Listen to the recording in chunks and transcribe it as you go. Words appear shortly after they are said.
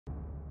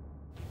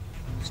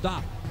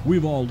Stop,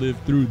 we've all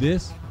lived through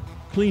this.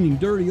 Cleaning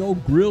dirty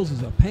old grills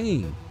is a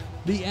pain.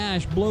 The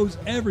ash blows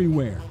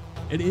everywhere.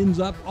 It ends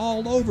up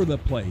all over the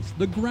place,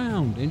 the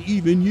ground, and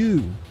even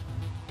you.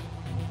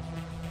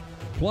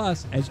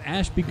 Plus, as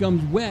ash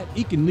becomes wet,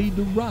 it can lead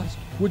to rust,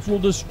 which will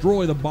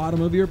destroy the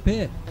bottom of your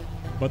pit.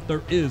 But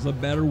there is a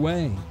better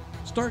way.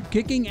 Start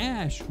kicking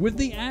ash with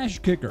the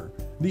AshKicker.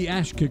 The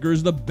AshKicker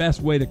is the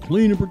best way to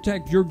clean and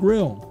protect your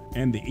grill.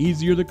 And the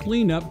easier the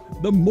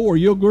cleanup, the more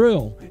you'll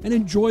grill and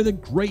enjoy the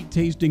great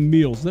tasting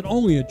meals that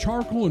only a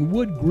charcoal and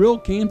wood grill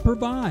can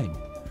provide.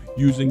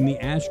 Using the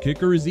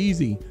AshKicker is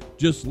easy.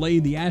 Just lay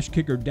the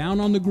AshKicker down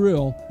on the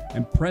grill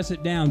and press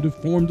it down to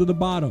form to the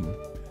bottom.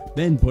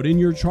 Then put in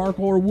your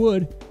charcoal or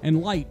wood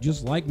and light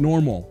just like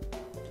normal.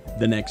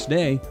 The next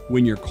day,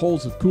 when your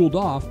coals have cooled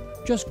off,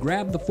 just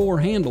grab the 4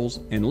 handles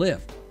and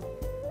lift.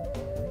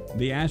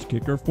 The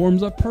AshKicker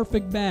forms a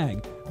perfect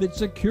bag that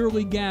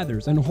securely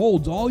gathers and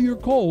holds all your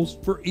coals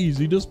for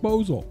easy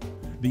disposal.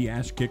 The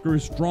AshKicker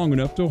is strong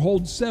enough to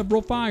hold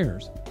several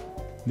fires.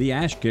 The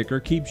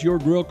AshKicker keeps your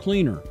grill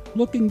cleaner,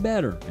 looking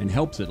better, and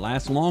helps it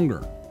last longer.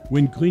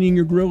 When cleaning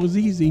your grill is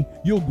easy,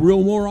 you'll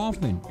grill more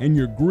often and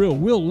your grill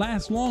will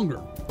last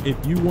longer.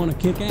 If you want to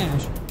kick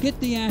ash, get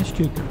the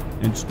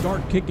AshKicker and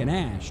start kicking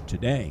ash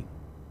today.